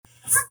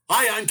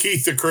Hi, I'm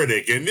Keith the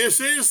Critic, and this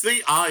is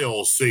the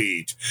aisle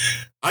seat.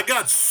 I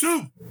got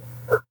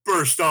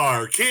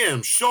superstar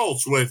Kim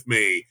Schultz with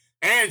me,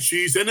 and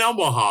she's in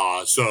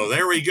Omaha, so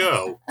there we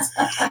go.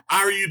 How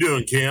are you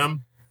doing,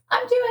 Kim?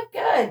 I'm doing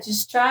good.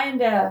 Just trying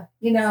to,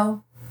 get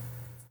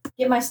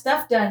my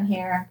stuff done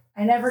here.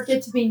 I never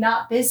get to be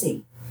not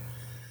busy.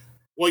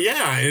 Well,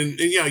 yeah, and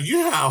you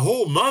had a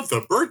whole month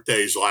of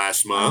birthdays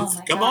last month. Oh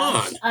my Come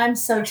gosh, on. I'm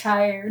so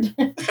tired.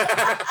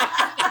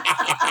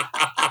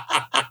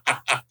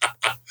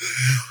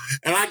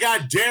 And I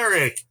got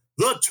Derek,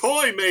 the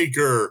toy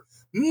maker,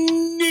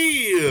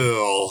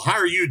 Neil. How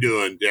are you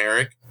doing,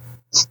 Derek?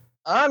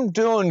 I'm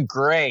doing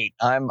great.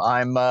 I'm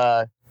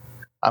kind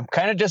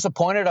of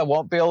disappointed I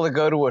won't be able to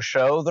go to a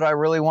show that I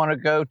really want to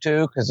go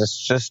to because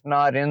it's just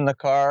not in the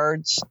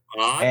cards.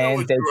 I know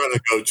what you want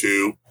to go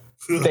to.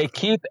 They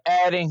keep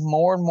adding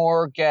more and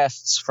more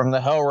guests from the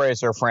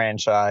Hellraiser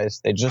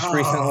franchise. They just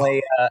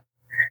recently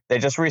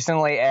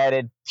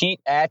added Pete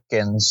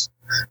Atkins,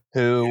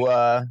 who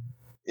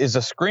is a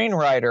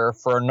screenwriter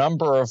for a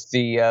number of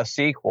the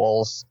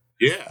sequels.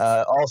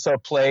 Yeah. Also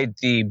played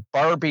the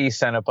Barbie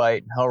Cenobite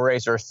in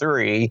Hellraiser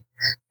 3,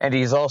 and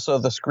he's also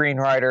the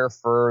screenwriter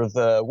for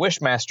the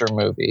Wishmaster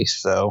movie.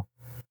 So,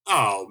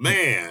 oh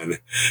man,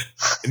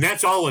 and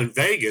that's all in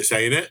Vegas,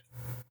 ain't it?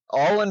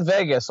 All in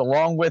Vegas,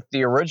 along with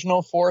the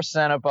original 4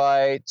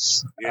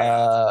 Cenobites.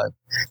 Yeah.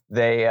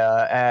 They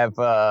have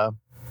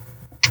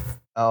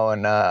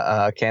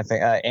I can't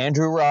think.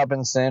 Andrew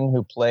Robinson,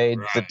 who played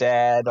the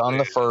dad on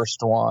the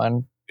first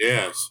one.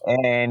 Yes.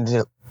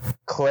 And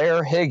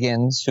Claire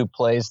Higgins, who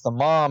plays the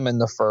mom in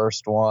the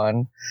first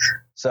one.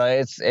 So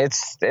it's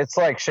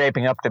like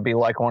shaping up to be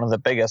like one of the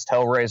biggest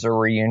Hellraiser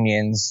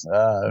reunions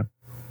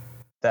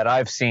that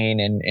I've seen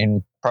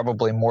in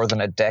probably more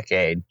than a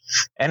decade,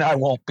 and I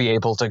won't be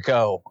able to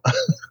go.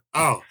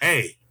 Oh,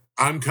 hey,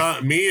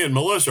 me and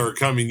Melissa are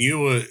coming.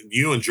 You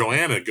and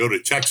Joanna go to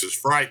Texas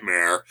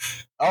Frightmare.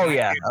 Oh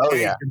yeah.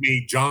 To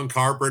meet John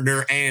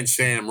Carpenter and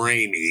Sam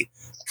Raimi.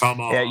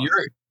 Come on. Yeah,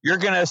 you're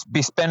going to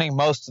be spending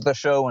most of the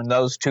show in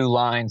those 2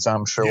 lines,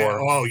 I'm sure. Yeah.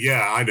 Oh,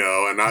 yeah, I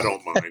know, and I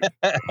don't mind.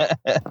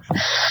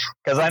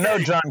 Because I know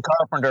John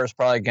Carpenter is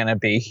probably going to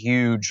be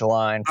huge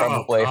line,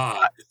 probably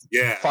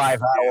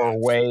 5-hour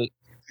wait.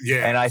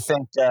 Yeah. And I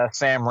think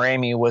Sam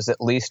Raimi was at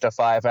least a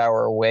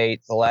 5-hour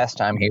wait the last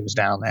time he was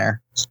down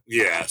there.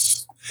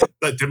 Yes.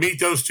 But to meet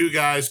those 2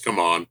 guys, come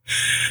on.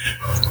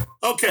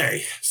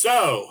 Okay,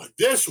 so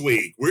this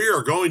week we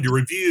are going to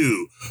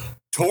review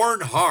Torn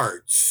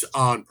Hearts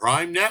on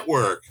Prime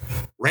Network,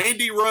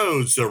 Randy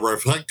Rhoads, the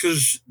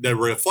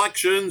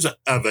reflections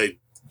of a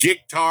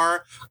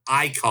guitar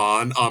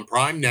icon on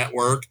Prime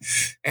Network,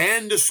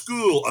 and The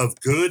School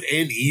of Good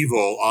and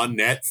Evil on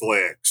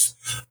Netflix.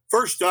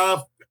 First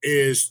up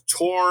is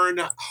Torn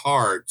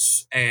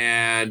Hearts,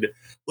 and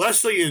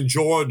Leslie and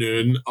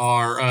Jordan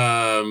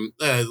are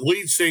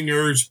lead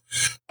singers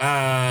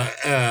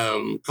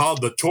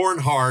called the Torn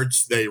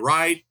Hearts. They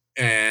write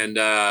and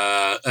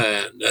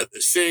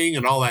sing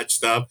and all that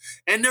stuff,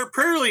 and they're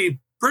pretty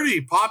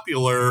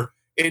popular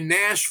in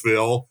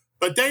Nashville,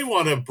 but they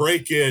want to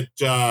break it,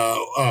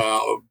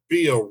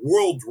 be a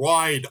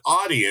worldwide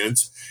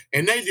audience,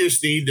 and they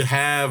just need to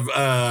have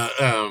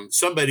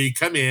somebody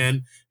come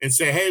in and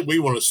say, hey, we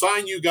want to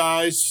sign you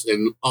guys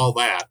and all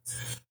that.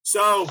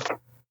 So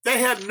they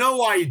have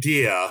no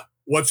idea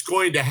what's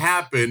going to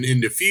happen in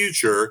the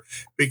future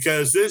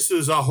because this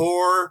is a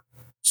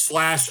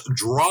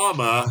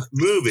horror/drama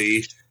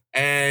movie,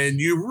 and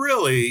you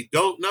really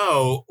don't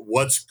know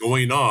what's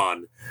going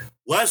on.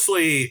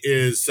 Leslie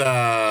is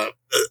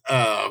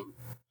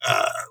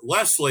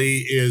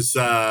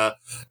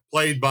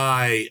played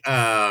by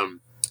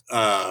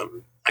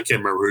I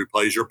can't remember who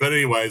plays her, but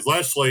anyways,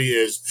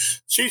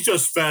 she's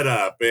just fed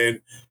up,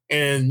 and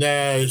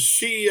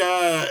she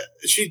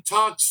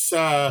talks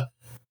to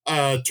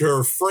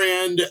her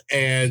friend,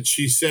 and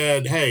she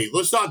said, hey,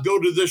 let's not go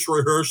to this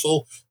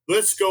rehearsal.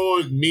 Let's go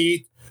and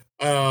meet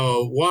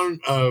one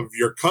of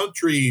your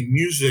country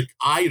music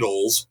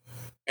idols,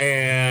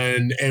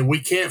 and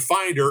we can't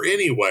find her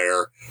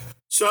anywhere.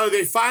 So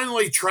they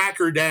finally track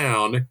her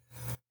down,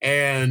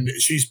 and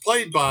she's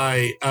played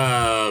by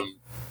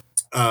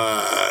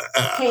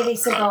Katie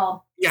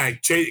Sagal. Yeah,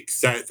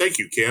 thank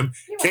you, Kim.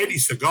 Katie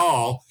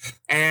Sagal,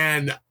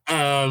 and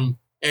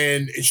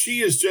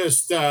she is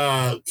just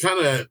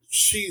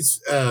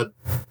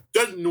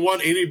doesn't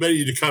want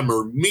anybody to come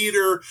or meet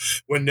her.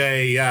 When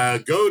they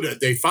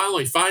they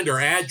finally find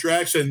her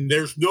address, and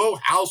there's no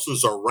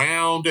houses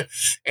around,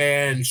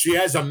 and she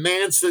has a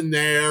mansion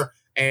there,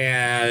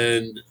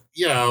 and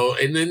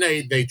and then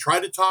they try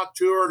to talk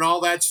to her and all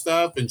that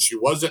stuff, and she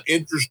wasn't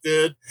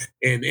interested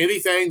in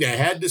anything they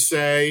had to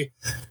say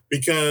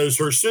because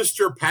her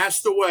sister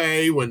passed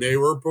away when they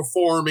were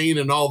performing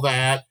and all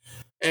that.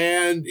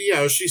 And,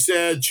 she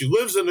said she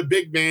lives in a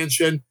big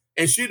mansion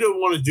and she didn't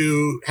want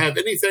to have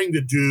anything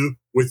to do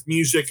with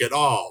music at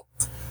all.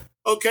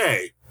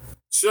 Okay,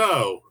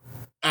 so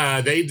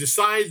they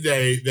decide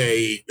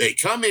they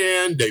come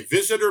in, they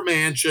visit her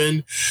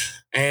mansion.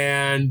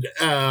 and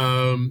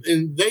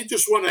they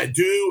just want to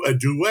do a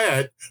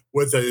duet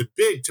with a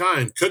big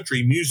time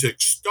country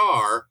music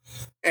star.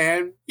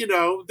 And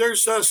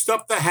there's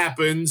stuff that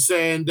happens,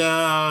 and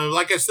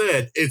like I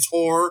said, it's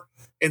horror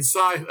and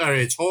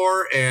it's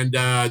horror and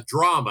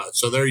drama.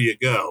 So there you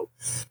go.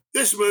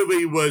 This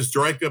movie was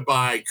directed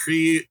by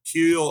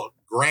Keel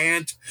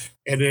Grant,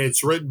 and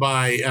it's written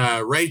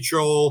by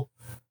Rachel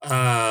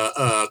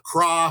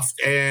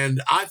Croft.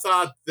 And I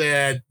thought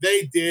that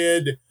they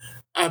did.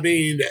 I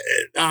mean,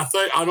 I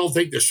don't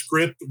think the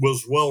script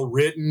was well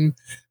written,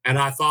 and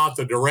I thought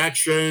the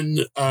direction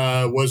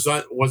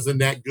wasn't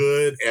that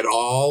good at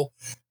all.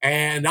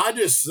 And I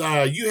just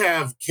you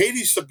have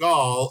Katie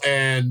Sagal,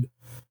 and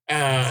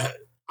I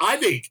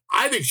think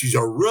she's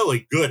a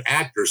really good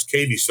actress,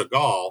 Katie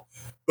Sagal.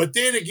 But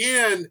then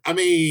again, I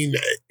mean,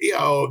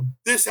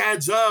 this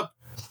adds up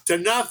to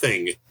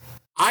nothing.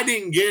 I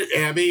didn't get.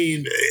 I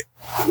mean,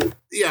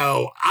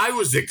 I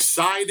was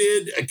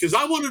excited because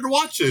I wanted to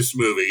watch this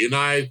movie,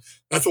 and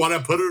that's why I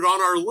put it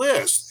on our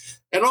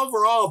list. And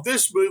overall,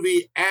 this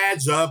movie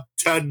adds up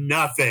to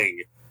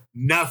nothing.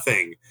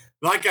 Nothing.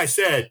 Like I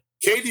said,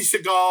 Katie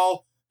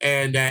Sagal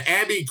and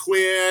Abby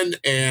Quinn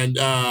and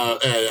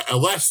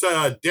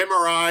Alessa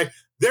Demarai,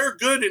 they're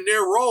good in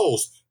their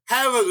roles.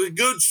 Have a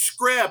good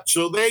script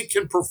so they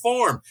can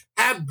perform.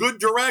 Have good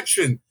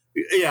direction.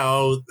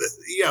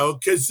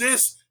 Because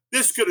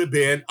this could have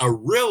been a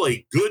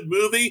really good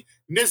movie,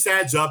 and this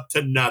adds up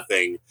to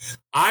nothing.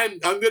 I'm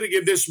going to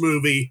give this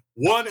movie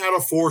 1 out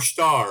of 4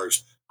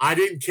 stars. I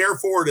didn't care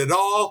for it at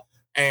all,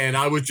 and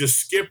I would just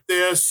skip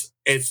this.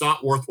 It's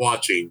not worth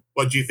watching.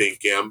 What do you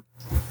think, Kim?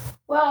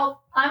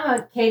 Well, I'm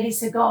a Katie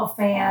Sagal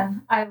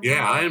fan. I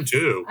am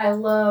too. I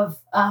love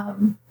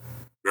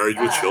Married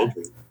with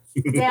Children.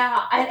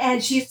 Yeah,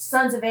 and she's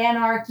Sons of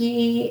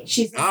Anarchy.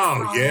 She's in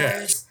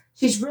yes.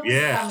 She's really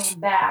coming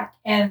back.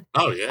 And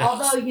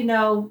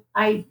although,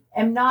 I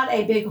am not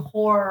a big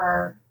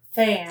horror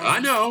fan. I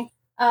know.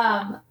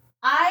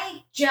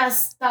 I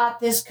just thought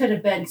this could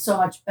have been so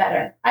much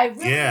better. I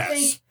really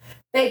think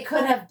they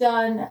could have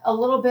done a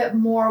little bit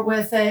more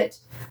with it.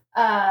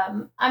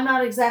 I'm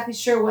not exactly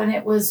sure when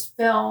it was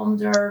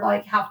filmed or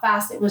like how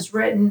fast it was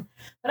written,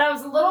 but I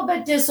was a little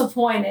bit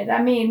disappointed.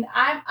 I mean,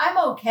 I'm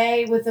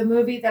okay with a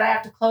movie that I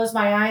have to close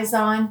my eyes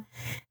on.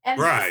 And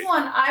this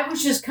one, I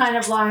was just kind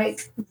of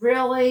like,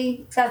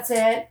 really? That's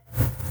it?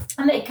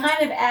 And they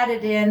kind of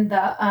added in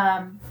the,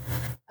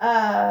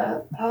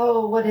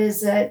 what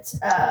is it?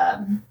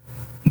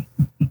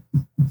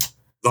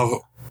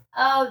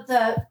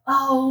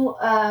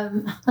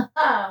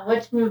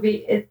 Which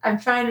movie? I'm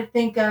trying to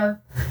think of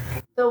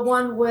the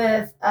one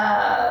with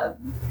the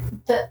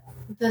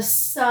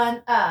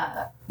sun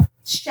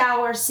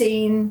shower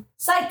scene,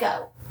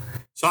 Psycho.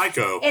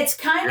 It's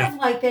kind of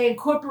like they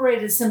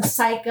incorporated some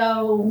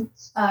Psycho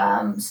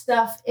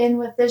stuff in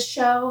with this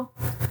show.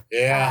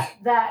 Yeah.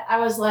 That I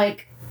was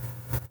like,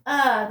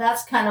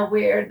 that's kind of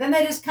weird. Then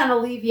they just kind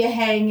of leave you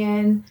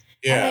hanging.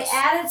 Yes. And they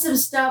added some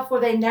stuff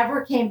where they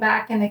never came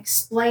back and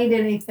explained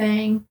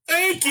anything.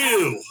 Thank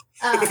you.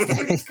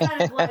 It's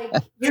kind of like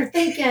you're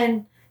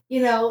thinking,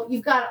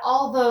 you've got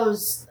all of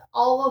those.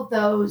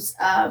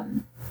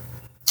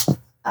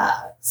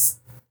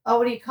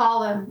 What do you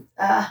call them?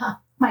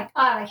 My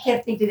God, I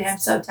can't think today. I'm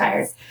so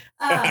tired.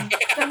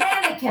 The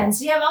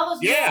mannequins. You have all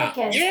those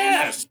mannequins.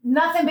 Yes. And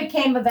nothing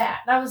became of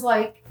that. And I was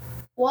like,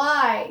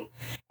 why?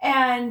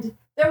 And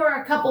there were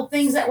a couple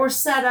things that were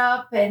set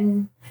up,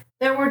 and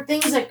there were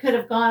things that could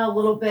have gone a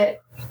little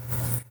bit.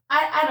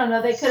 I don't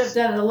know. They could have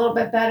done it a little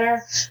bit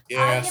better. Yes.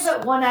 I give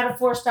it 1 out of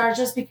 4 stars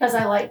just because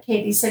I like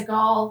Katie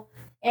Sagal.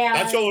 And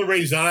that's the only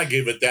reason I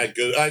gave it that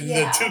good.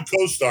 The 2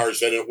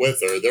 co-stars in it with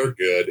her, they're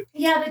good.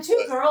 Yeah, the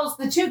two girls,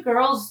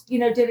 did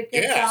a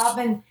good job.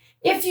 And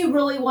if you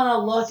really want to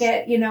look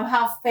at,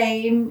 how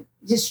fame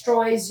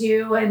destroys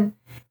you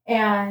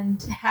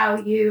and how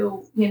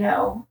you,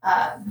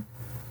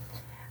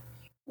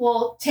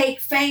 will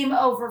take fame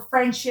over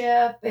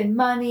friendship and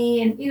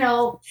money and,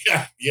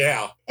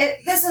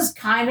 this is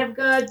kind of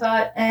good,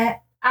 but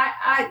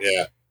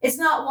it's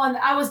not one.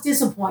 I was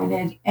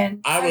disappointed,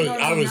 and I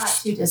was not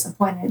too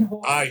disappointed.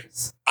 I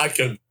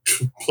can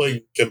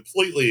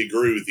completely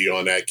agree with you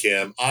on that,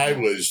 Kim. I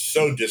was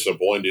so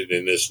disappointed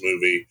in this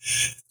movie.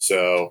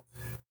 So,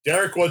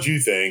 Derek, what do you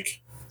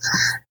think?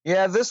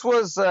 Yeah, this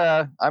was.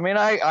 I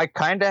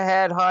kind of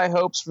had high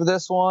hopes for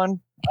this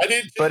one. I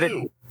did too. But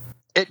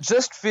it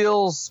just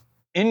feels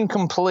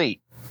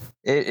incomplete.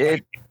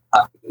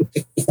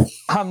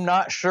 I'm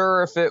not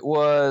sure if it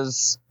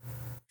was,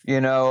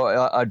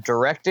 a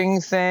directing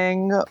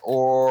thing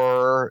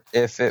or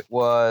if it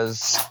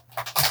was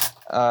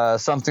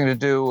something to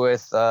do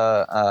with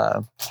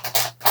like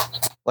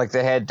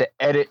they had to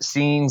edit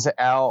scenes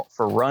out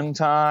for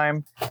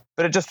runtime,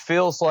 but it just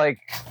feels like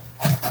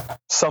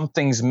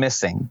something's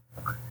missing.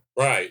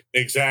 Right,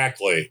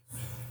 exactly.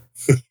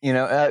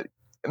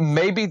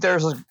 Maybe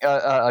there's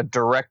a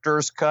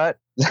director's cut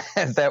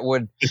that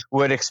would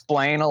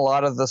explain a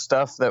lot of the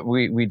stuff that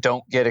we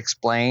don't get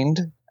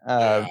explained.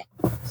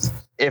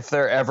 if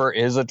there ever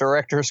is a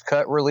director's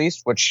cut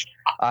released, which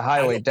I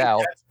highly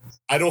doubt.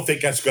 I don't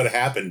think that's going to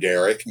happen,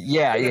 Derek.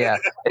 Yeah.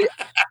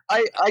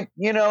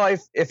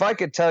 If I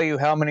could tell you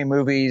how many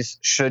movies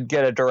should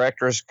get a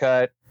director's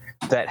cut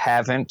that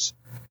haven't,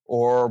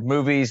 or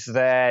movies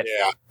that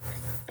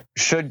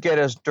should get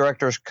a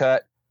director's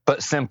cut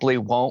but simply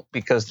won't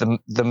because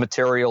the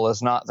material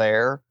is not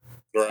there,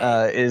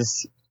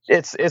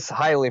 it's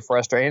highly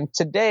frustrating.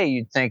 Today,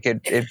 you'd think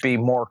it'd be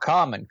more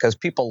common because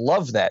people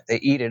love that. They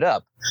eat it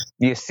up.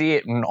 You see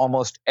it in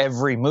almost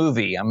every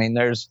movie. I mean,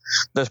 there's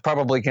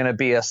probably going to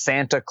be a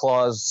Santa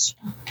Claus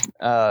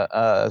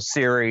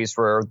series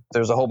where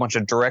there's a whole bunch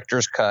of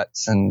director's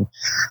cuts, and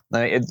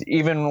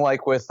even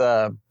like with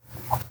Mrs.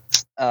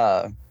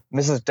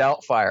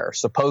 Doubtfire.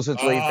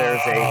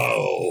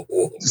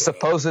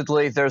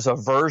 Supposedly there's a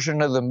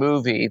version of the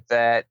movie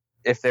that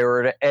if they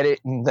were to edit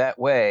in that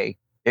way,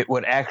 it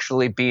would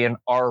actually be an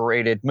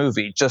R-rated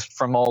movie just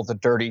from all the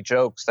dirty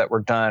jokes that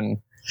were done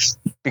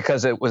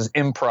because it was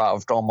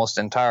improv'd almost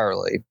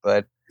entirely.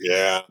 But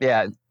yeah,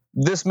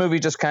 this movie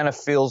just kind of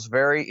feels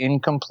very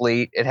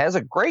incomplete. It has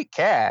a great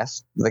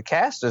cast. The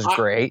cast is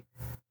great.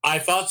 I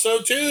thought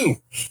so too.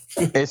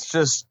 It's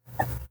just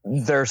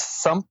there's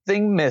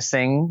something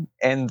missing,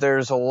 and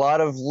there's a lot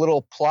of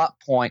little plot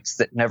points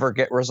that never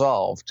get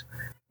resolved.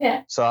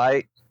 Yeah. So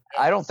I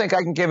don't think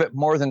I can give it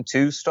more than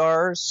 2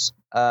 stars.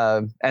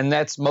 And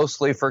that's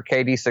mostly for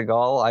Katie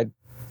Seagal. I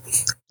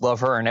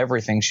love her and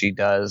everything she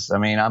does. I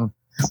mean, I'm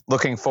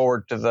looking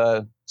forward to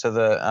the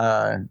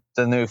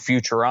new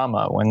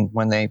Futurama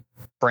when they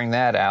bring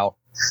that out.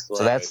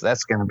 Right. So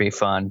that's going to be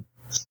fun.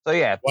 So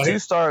yeah, 2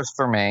 stars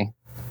for me.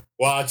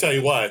 Well, I'll tell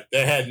you what,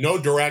 they had no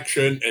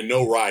direction and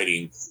no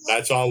writing.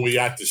 That's all we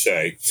have to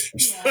say.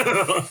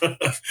 Yeah.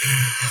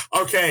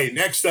 Okay,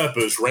 next up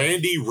is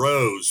Randy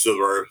Rhoads, the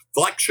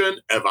reflection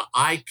of an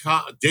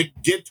icon,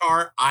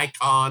 guitar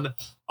icon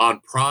on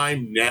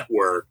Prime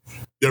Network.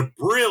 The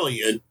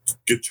brilliant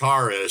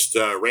guitarist,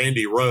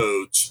 Randy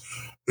Rhoads,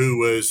 who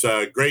was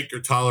a great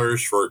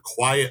guitarist for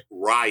Quiet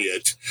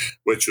Riot,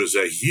 which was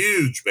a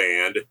huge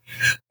band.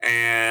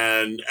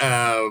 And,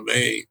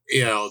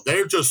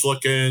 they're just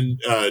looking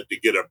to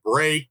get a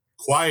break.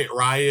 Quiet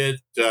Riot,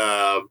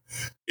 and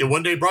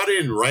when they brought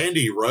in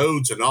Randy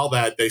Rhoads and all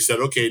that, they said,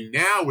 okay,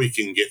 now we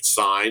can get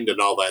signed and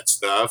all that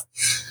stuff.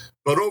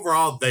 But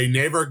overall, they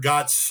never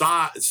got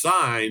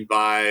signed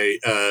by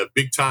a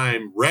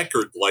big-time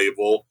record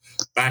label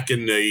back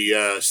in the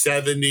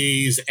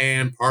 70s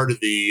and part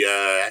of the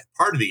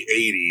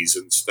 80s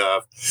and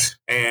stuff.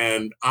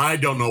 And I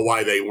don't know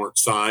why they weren't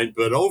signed,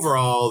 but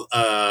overall,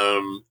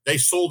 they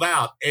sold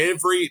out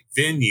every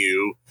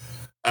venue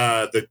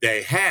that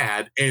they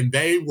had, and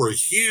they were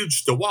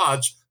huge to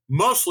watch,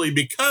 mostly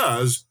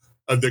because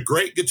of the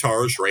great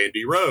guitarist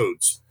Randy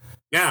Rhoads.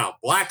 Now,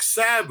 Black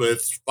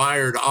Sabbath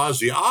fired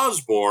Ozzy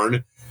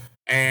Osbourne,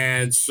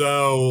 and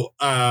so,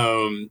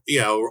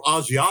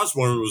 Ozzy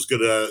Osbourne was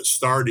going to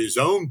start his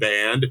own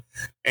band,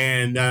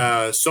 and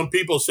some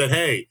people said,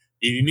 hey,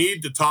 you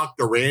need to talk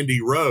to Randy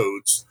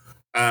Rhoads,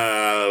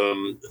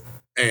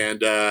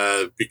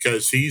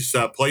 because he's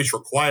plays for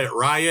Quiet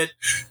Riot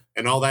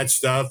and all that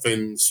stuff,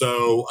 and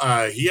so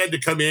he had to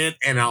come in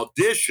and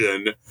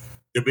audition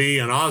to be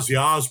in Ozzy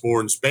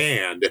Osbourne's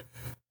band.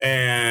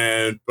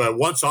 But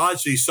once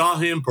Ozzy saw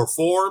him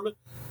perform,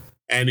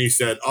 and he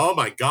said, "Oh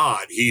my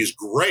God, he's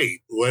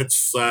great.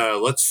 Let's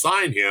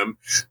sign him."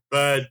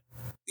 But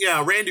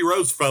yeah, Randy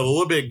Rhoads felt a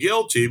little bit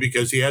guilty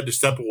because he had to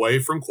step away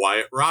from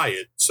Quiet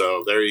Riot.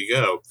 So there you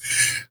go.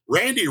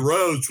 Randy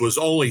Rhoads was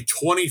only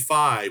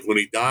 25 when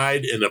he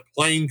died in a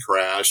plane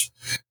crash,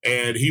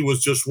 and he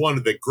was just one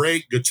of the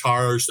great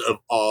guitarists of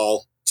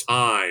all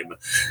time.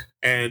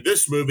 And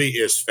this movie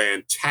is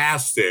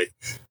fantastic.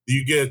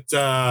 You get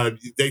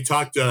they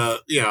talked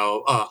to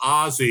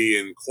Ozzy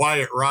and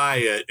Quiet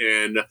Riot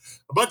and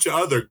a bunch of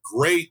other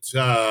great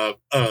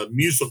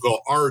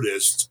musical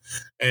artists.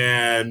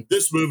 And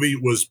this movie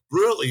was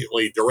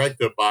brilliantly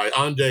directed by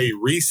Andre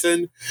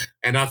Riessen,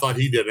 and I thought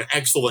he did an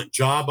excellent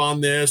job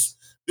on this.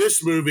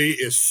 This movie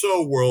is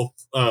so worth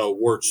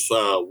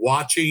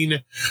watching,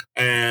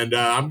 and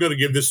I'm going to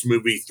give this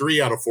movie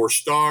 3 out of 4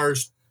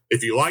 stars.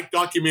 If you like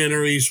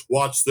documentaries,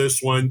 watch this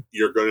one.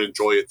 You're going to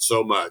enjoy it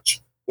so much.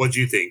 What do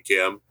you think,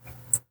 Kim?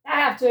 I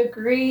have to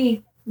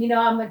agree.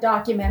 I'm a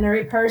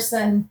documentary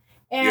person.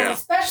 And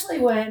especially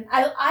when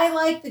I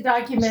like the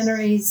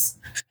documentaries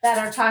that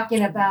are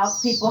talking about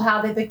people,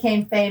 how they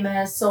became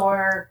famous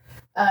or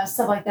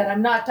stuff like that.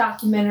 I'm not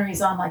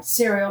documentaries on like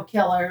serial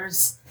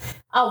killers.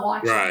 I'll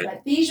watch them,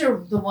 but these are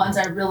the ones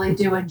I really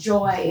do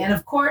enjoy. And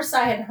of course,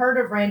 I had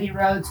heard of Randy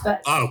Rhoads,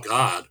 but oh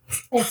God,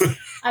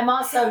 I'm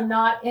also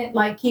not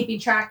keeping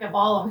track of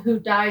all of who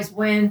dies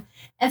when.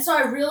 And so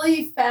I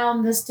really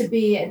found this to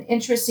be an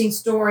interesting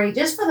story,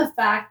 just for the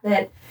fact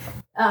that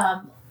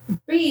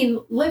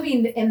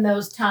living in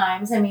those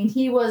times. I mean,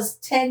 he was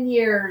 10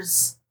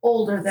 years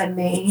older than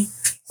me.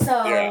 So,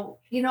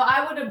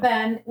 I would have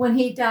been, when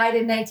he died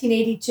in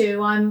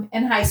 1982, I'm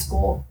in high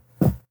school.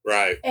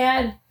 Right.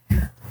 And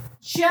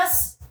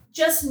just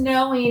just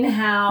knowing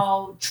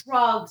how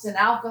drugs and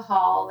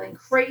alcohol and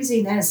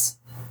craziness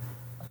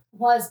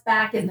was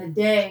back in the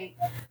day.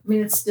 I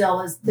mean, it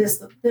still is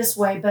this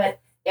way, but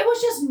it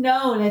was just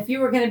known if you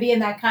were going to be in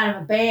that kind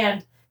of a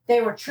band,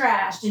 they were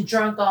trashed and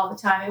drunk all the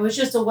time. It was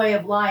just a way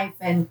of life.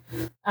 And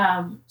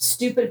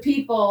stupid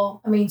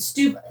people,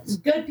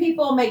 good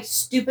people make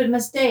stupid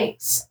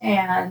mistakes.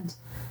 And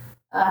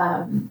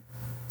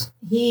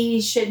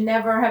he should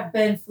never have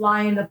been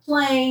flying a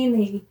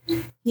plane.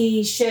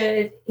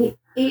 I'm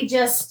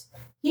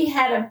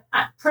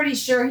pretty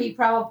sure he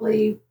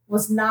probably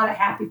was not a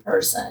happy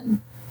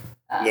person.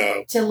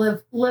 No. To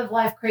live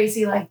life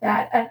crazy like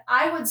that. And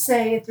I would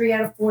say 3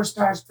 out of 4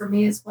 stars for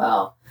me as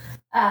well.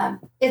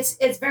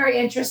 It's very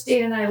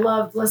interesting, and I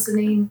loved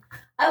listening.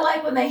 I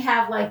like when they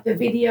have like the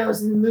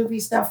videos and the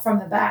movie stuff from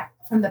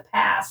the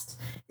past.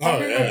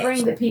 And then they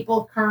bring the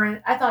people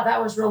current. I thought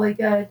that was really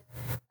good.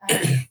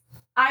 I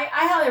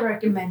highly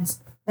recommend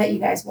that you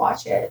guys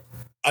watch it.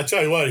 I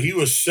tell you what, he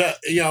was set,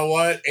 you know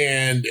what,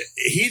 and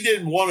he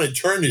didn't want to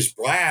turn his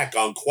back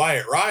on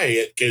Quiet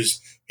Riot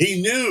because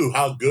he knew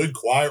how good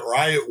Quiet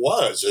Riot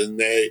was. And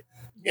they,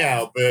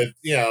 hey,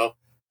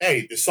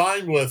 to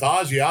sign with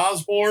Ozzy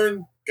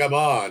Osbourne, come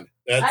on.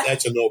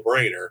 That's a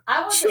no-brainer.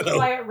 I was a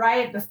Quiet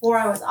Riot before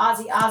I was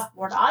Ozzy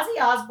Osbourne. Ozzy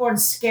Osbourne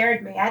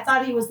scared me. I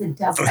thought he was the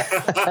devil. So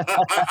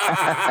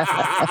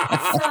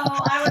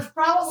I was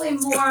probably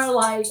more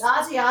like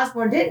Ozzy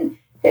Osbourne. Didn't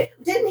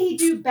he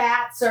do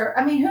Bats or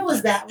who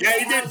was that? Yeah,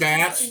 he did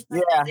Bats.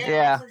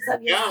 Yeah.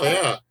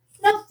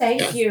 No,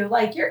 thank you.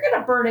 Like, you're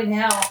gonna burn in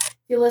hell if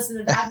you listen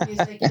to that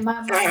music. In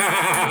my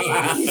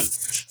mind,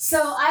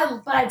 so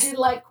I did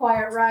like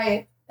Quiet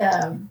Riot,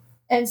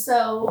 and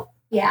so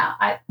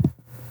I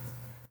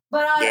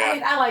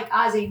like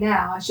Ozzy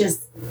now. It's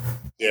just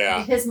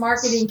his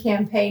marketing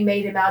campaign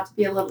made him out to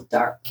be a little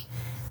dark.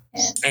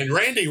 And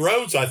Randy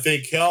Rhoads, I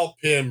think,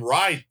 helped him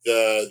write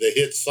the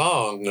hit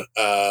song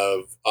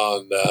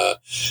on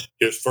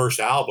his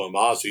first album,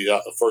 Ozzy's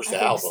first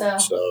album.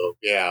 So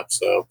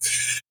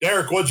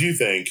Derek, what do you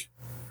think?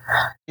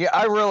 Yeah,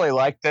 I really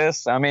like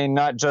this. I mean,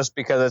 not just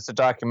because it's a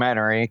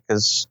documentary,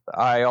 because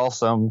I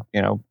also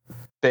am,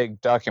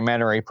 big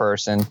documentary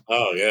person.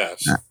 Oh,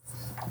 yes.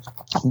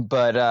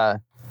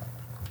 But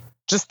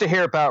just to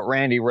hear about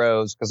Randy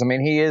Rhoads, because,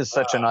 he is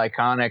such an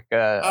iconic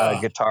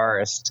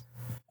guitarist.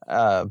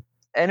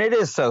 And it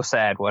is so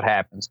sad what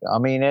happens.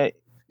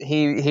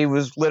 He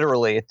was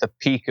literally at the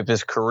peak of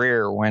his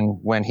career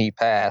when he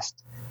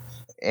passed.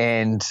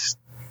 And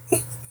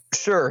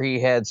sure, he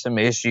had some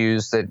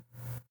issues that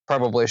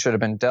probably should have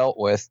been dealt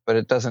with, but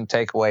it doesn't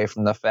take away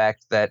from the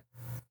fact that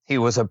he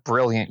was a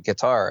brilliant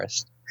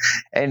guitarist.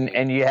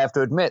 And you have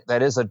to admit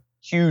that is a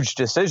huge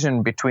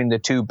decision between the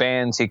two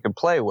bands he could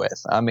play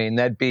with.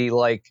 That'd be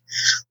like,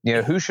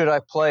 who should I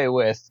play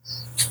with?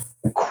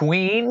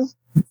 Queen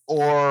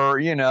or,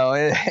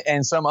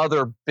 and some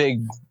other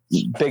big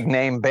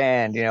name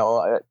band,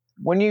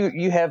 when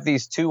you have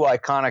these two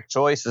iconic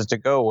choices to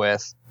go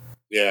with.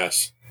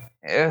 Yes.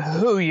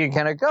 Who you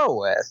going to go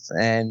with?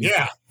 And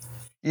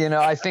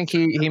I think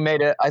he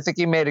made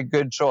a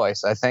good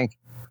choice. I think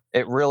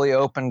it really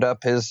opened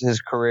up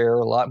his career.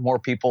 A lot more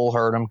people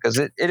heard him because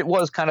it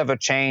was kind of a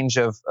change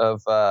of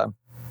a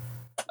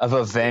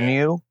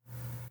venue.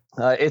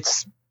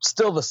 It's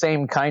still the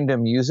same kind of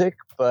music,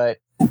 but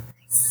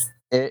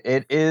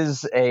it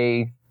is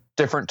a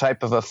different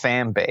type of a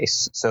fan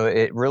base. So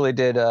it really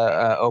did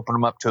open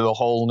them up to a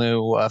whole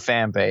new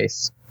fan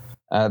base.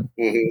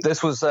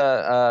 This was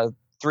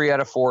 3 out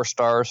of 4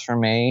 stars for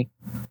me.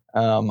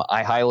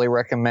 I highly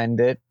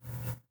recommend it.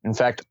 In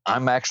fact,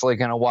 I'm actually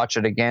going to watch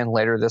it again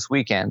later this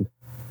weekend.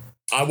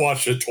 I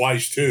watched it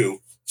twice too.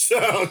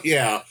 So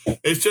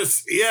it's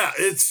just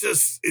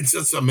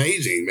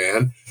amazing,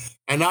 man.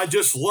 And I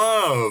just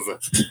love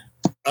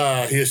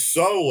his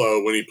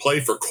solo when he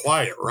played for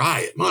Quiet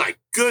Riot. My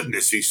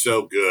goodness, he's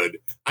so good.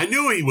 I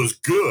knew he was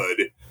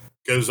good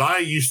because I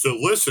used to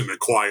listen to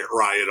Quiet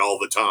Riot all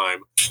the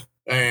time.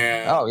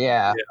 And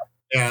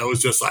it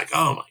was just like,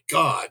 oh my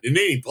God. And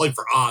then he played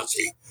for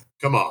Ozzy.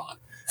 Come on.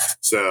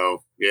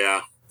 So,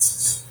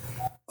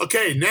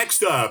 okay,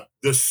 next up,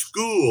 the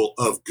School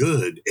of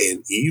Good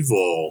and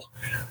Evil.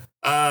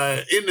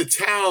 In the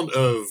town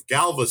of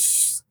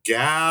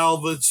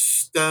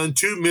Galveston,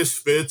 2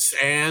 misfits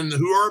and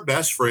who are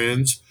best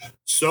friends,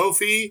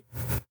 Sophie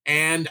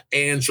and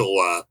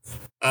Angela.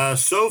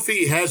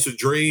 Sophie has the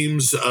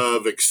dreams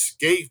of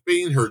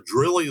escaping her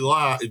dreary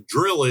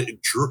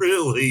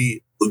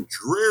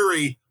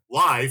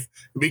life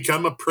and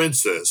become a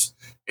princess.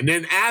 And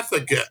then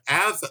Attica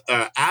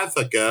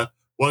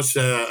wants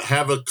to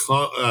have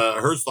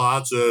her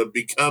thoughts of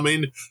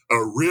becoming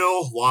a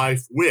real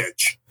life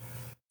witch.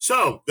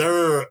 So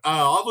they're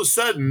all of a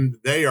sudden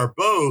they are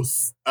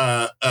both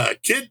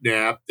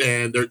kidnapped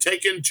and they're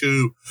taken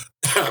to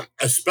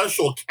a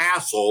special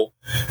castle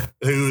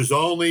whose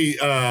only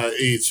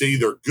it's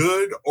either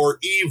good or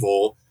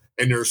evil.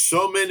 And there's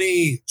so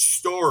many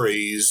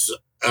stories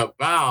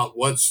about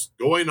what's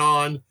going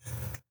on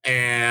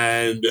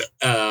And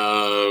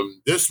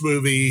this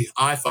movie,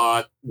 I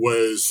thought,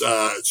 was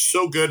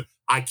so good.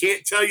 I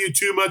can't tell you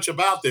too much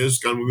about this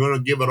because I'm going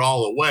to give it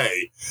all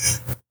away.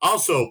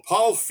 Also,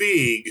 Paul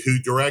Feig, who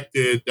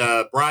directed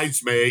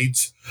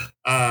Bridesmaids,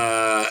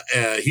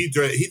 he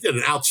did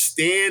an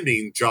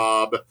outstanding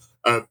job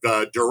of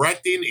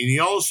directing, and he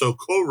also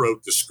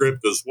co-wrote the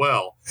script as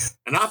well.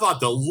 And I thought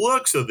the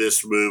looks of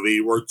this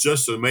movie were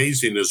just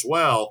amazing as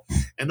well.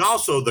 And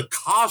also the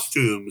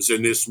costumes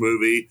in this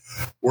movie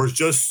were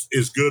just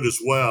as good as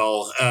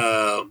well.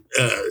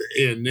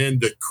 And then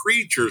the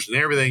creatures and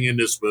everything in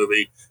this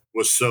movie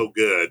was so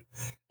good.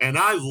 And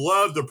I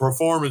love the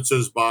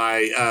performances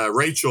by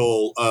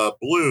Rachel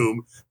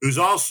Bloom, who's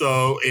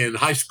also in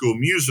High School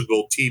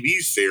Musical TV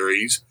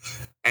series.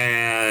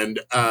 And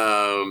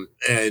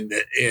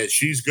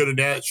she's good in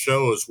that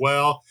show as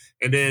well.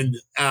 And then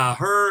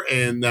her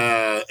and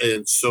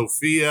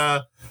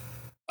Sophia,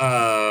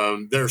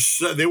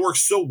 they work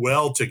so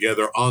well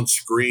together on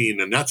screen,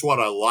 and that's what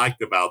I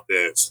liked about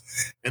this.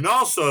 And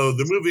also,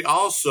 the movie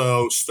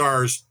also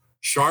stars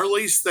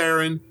Charlize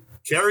Theron,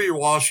 Kerry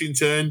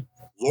Washington,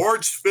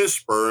 Lawrence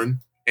Fishburne,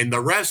 and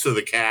the rest of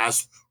the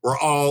cast were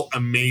all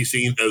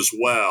amazing as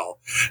well.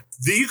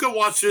 You can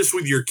watch this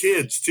with your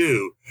kids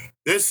too.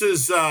 This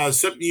is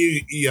something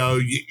you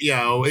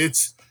know.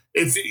 It's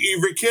if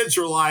your kids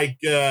are like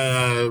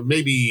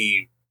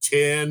maybe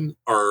 10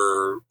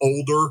 or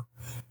older,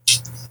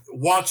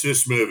 watch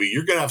this movie.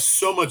 You're going to have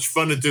so much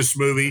fun at this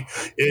movie.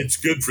 It's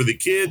good for the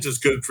kids. It's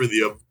good for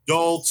the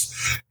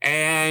adults.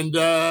 And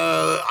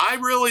I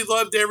really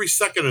loved every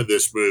second of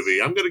this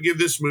movie. I'm going to give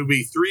this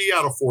movie 3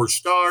 out of 4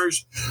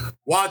 stars.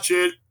 Watch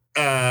it.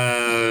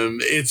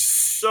 It's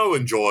so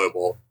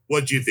enjoyable.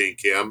 What do you think,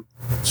 Kim?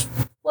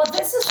 Well,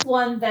 this is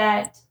one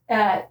that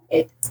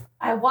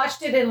I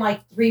watched it in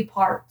like 3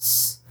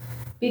 parts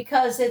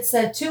because it's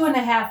a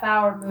 2.5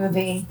 hour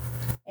movie.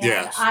 And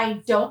yes.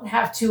 I don't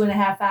have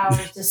 2.5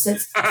 hours to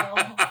sit still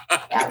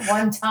at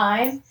one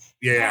time.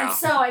 Yeah. And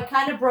so I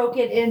kind of broke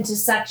it into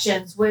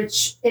sections,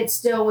 which it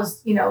still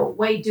was,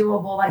 way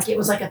doable. Like it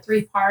was like a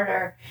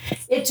 3-parter.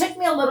 It took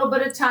me a little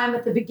bit of time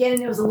at the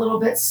beginning. It was a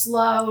little bit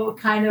slow,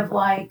 kind of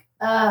like,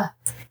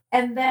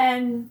 and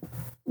then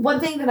one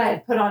thing that I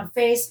had put on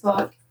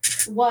Facebook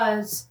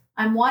was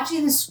I'm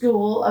watching the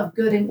School of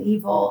Good and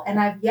Evil, and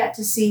I've yet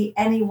to see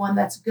anyone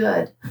that's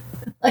good.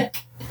 like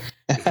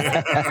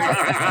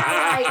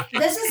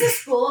this is a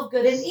school of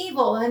good and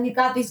evil, and then you've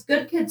got these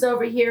good kids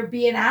over here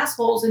being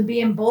assholes and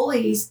being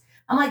bullies.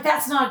 I'm like,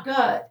 that's not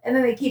good. And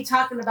then they keep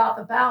talking about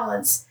the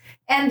balance.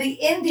 And the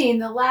ending,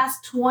 the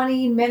last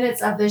 20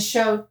 minutes of this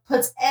show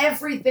puts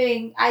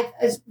everything,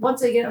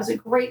 once again, it was a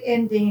great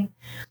ending.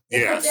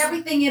 It puts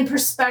everything in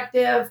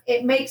perspective.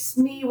 It makes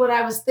me, what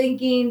I was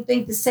thinking,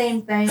 think the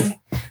same thing.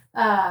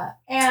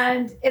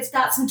 And it's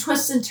got some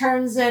twists and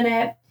turns in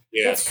it.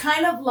 Yes. It's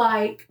kind of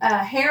like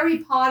Harry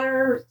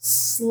Potter /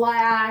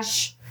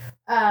 Samantha,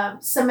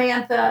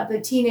 the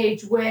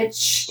Teenage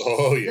Witch.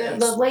 Oh, yes.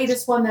 The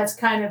latest one that's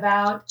kind of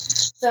out.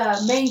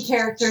 The main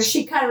character,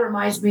 she kind of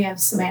reminds me of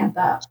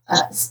Samantha.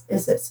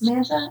 Is it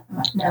Samantha?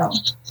 No.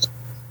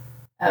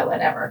 Oh,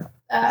 whatever.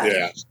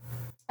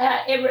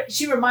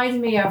 She reminds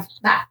me of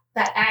that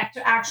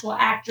actual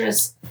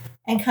actress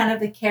and kind of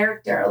the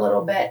character a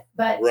little bit.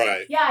 But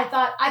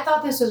yeah, I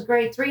thought this was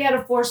great. 3 out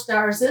of 4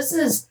 stars. This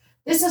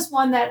is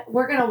one that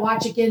we're going to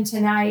watch again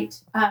tonight.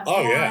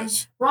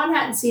 Yes. Ron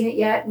hadn't seen it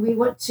yet. We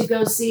went to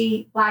go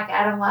see Black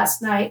Adam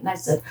last night, and I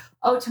said,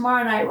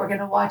 tomorrow night we're going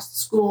to watch The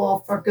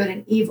School for Good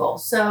and Evil.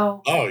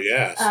 So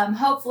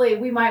hopefully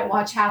we might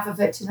watch half of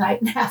it tonight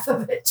and half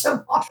of it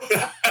tomorrow.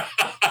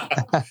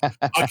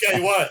 I'll tell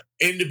you what,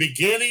 in the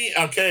beginning,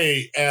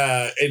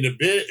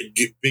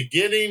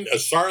 beginning of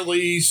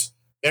Charlize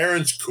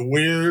Theron's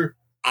career,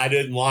 I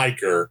didn't like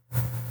her.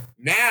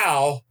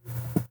 Now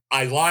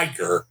I like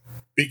her,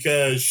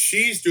 because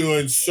she's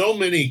doing so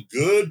many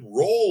good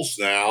roles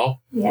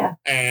now. Yeah.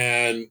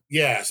 And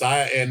yes,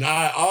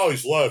 I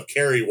always loved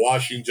Kerry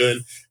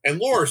Washington and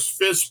Lawrence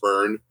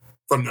Fishburne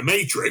from The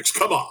Matrix.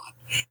 Come on.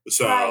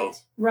 So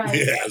right.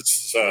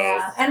 Yes.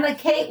 So and the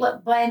Kate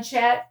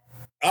Blanchett.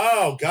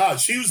 Oh God,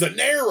 she was the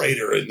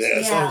narrator in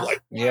this. Yeah. I was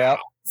like, yeah.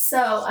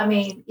 So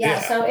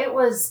so it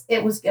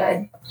was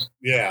good.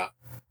 Yeah.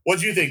 What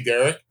do you think,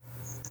 Derek?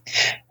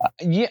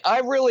 Yeah, I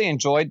really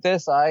enjoyed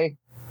this. I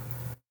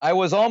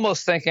was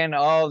almost thinking,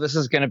 this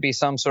is going to be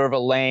some sort of a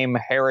lame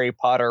Harry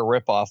Potter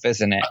ripoff,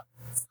 isn't it?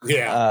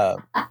 Yeah.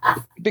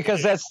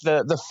 Because that's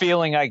the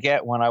feeling I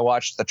get when I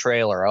watch the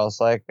trailer. I was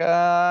like,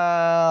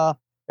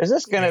 is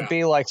this going to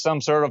be like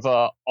some sort of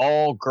a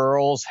all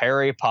girls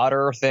Harry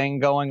Potter thing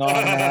going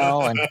on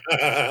now? And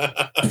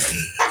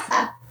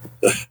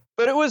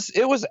but it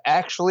was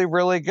actually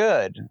really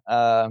good.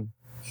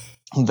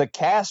 The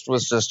cast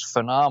was just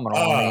phenomenal.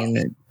 I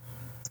mean,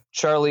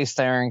 Charlize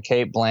Theron,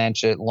 Kate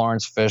Blanchett,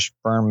 Lawrence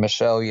Fishburne,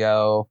 Michelle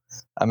Yeoh.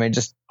 I mean,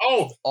 just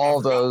all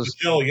those.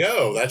 Michelle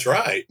Yeoh, that's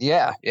right.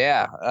 Yeah.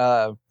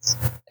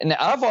 And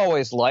I've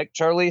always liked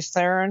Charlize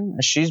Theron.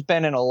 She's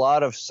been in a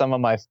lot of some of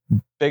my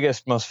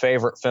biggest, most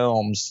favorite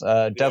films,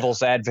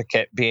 Devil's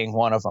Advocate being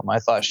one of them. I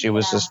thought she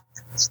was just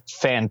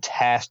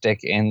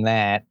fantastic in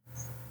that.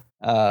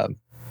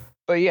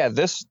 But yeah,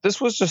 this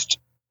was just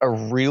a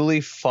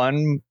really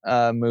fun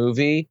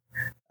movie.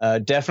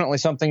 Definitely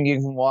something you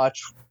can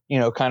watch,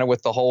 kind of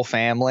with the whole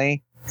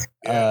family.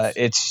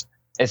 Yes.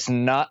 It's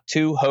not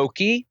too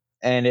hokey,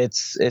 and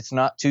it's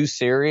not too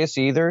serious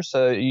either.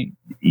 So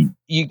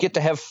you get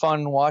to have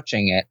fun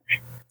watching it.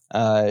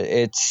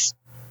 It's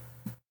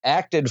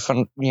acted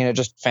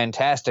just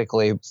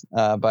fantastically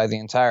by the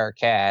entire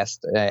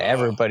cast.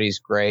 Everybody's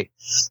great.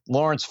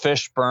 Lawrence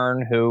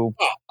Fishburne, who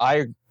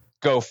I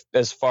go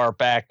as far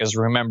back as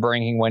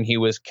remembering when he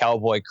was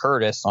Cowboy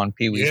Curtis on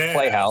Pee-wee's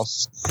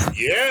Playhouse.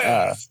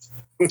 Yeah.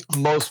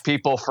 Most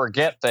people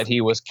forget that he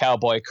was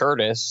Cowboy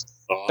Curtis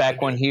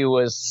back when he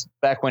was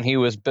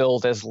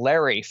billed as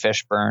Larry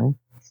Fishburne.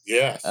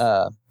 Yes.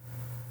 And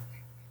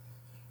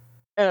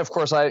of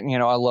course, I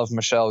love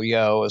Michelle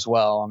Yeoh as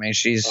well. I mean,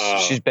 she's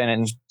been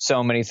in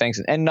so many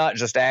things, and not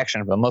just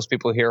action, but most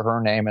people hear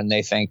her name and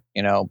they think,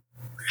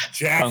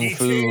 Jackie Kung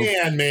Fu,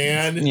 Chan,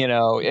 man.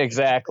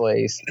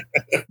 Exactly.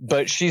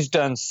 But she's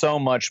done so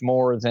much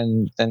more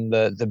than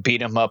the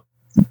beat 'em up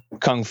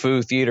Kung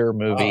Fu theater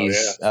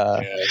movies.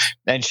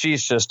 And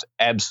she's just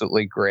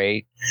absolutely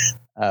great.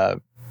 The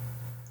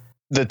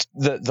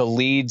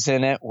leads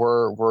in it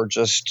were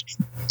just,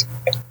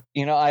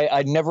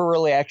 I'd never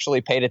really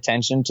actually paid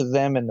attention to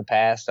them in the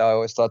past. I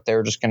always thought they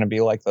were just going to be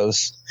like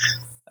those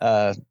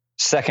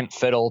second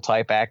fiddle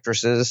type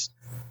actresses.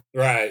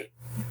 Right.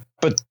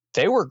 But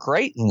they were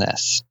great in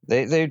this.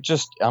 They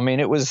just,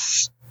 it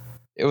was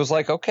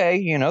like,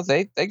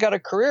 okay, they got a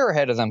career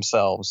ahead of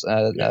themselves.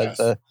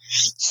 The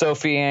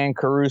Sophie Ann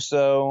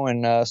Caruso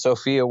and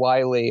Sophia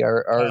Wiley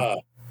are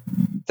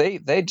they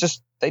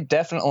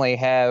definitely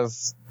have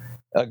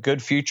a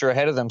good future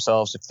ahead of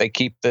themselves if they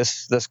keep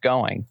this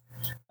going.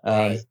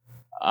 Right.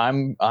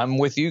 I'm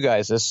with you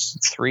guys. It's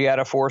 3 out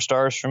of 4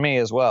 stars for me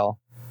as well.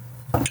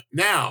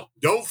 Now,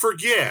 don't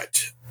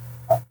forget,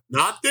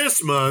 not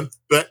this month,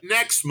 but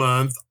next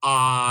month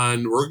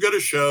we're going to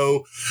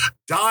show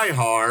Die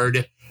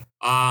Hard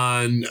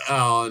on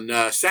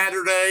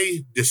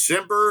Saturday,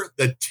 December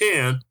the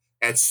 10th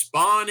at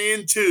Spawn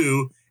Inn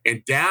 2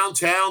 in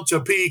downtown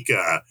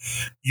Topeka.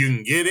 You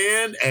can get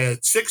in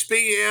at 6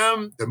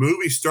 p.m. The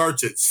movie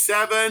starts at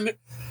 7,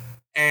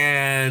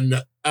 and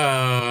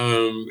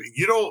we're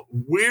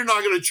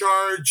not going to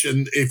charge.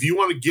 And if you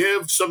want to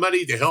give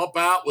somebody to help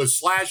out with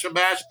Slash and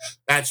Bash,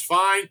 that's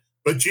fine.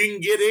 But you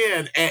can get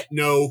in at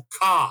no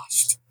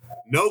cost.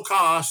 No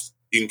cost.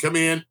 You can come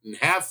in and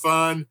have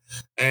fun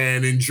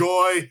and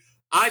enjoy,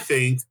 I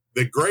think,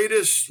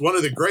 one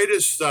of the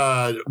greatest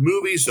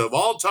movies of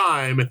all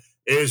time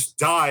is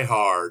Die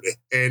Hard.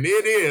 And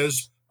it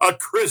is a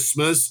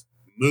Christmas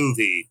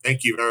movie.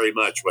 Thank you very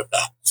much with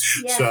that.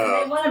 Yeah, so,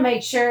 and they want to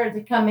make sure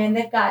to come in.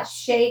 They've got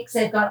shakes.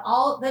 They've got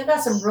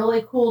some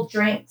really cool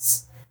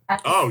drinks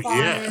at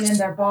the in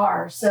their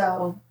bar.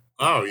 So.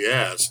 Oh,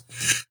 yes.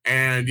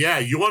 And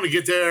you want to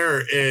get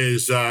there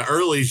as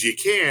early as you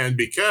can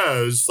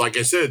because, like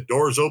I said,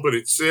 doors open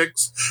at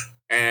 6,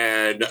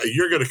 and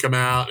you're going to come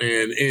out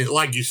and,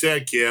 like you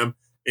said, Kim,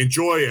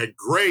 enjoy a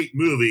great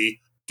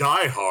movie,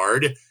 Die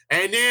Hard.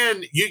 And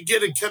then you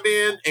get to come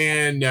in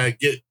and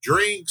get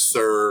drinks,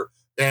 or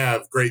they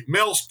have great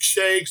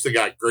milkshakes. They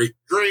got great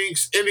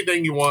drinks,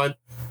 anything you want.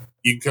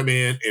 You can come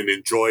in and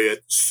enjoy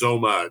it so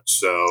much.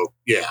 So,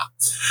 yeah.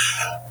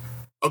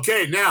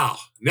 Okay, now,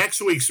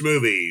 next week's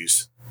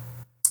movies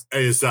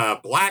is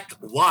Black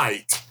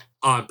Light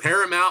on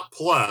Paramount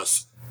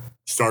Plus.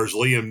 Stars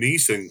Liam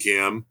Neeson,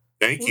 Kim.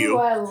 Thank you.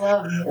 I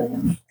love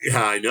Liam.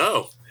 Yeah, I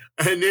know.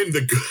 And then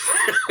The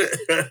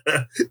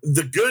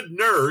Good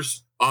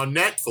Nurse on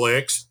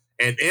Netflix,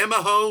 and Emma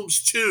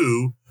Holmes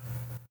 2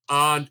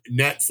 on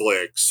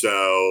Netflix.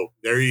 So,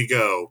 there you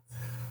go.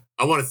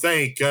 I want to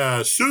thank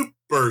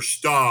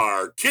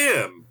superstar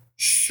Kim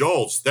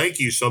Schultz. Thank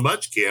you so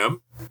much,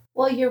 Kim.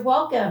 Well, you're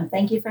welcome.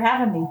 Thank you for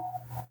having me.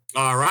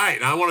 All right.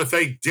 And I want to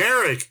thank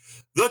Derek,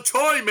 the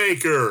toy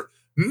maker,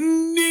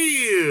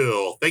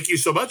 Neil. Thank you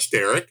so much,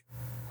 Derek.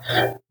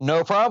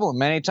 No problem.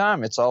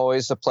 Anytime. It's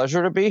always a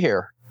pleasure to be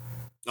here.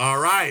 All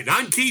right.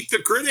 I'm Keith the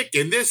Critic,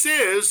 and this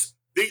is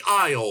The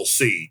Aisle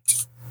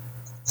Seat.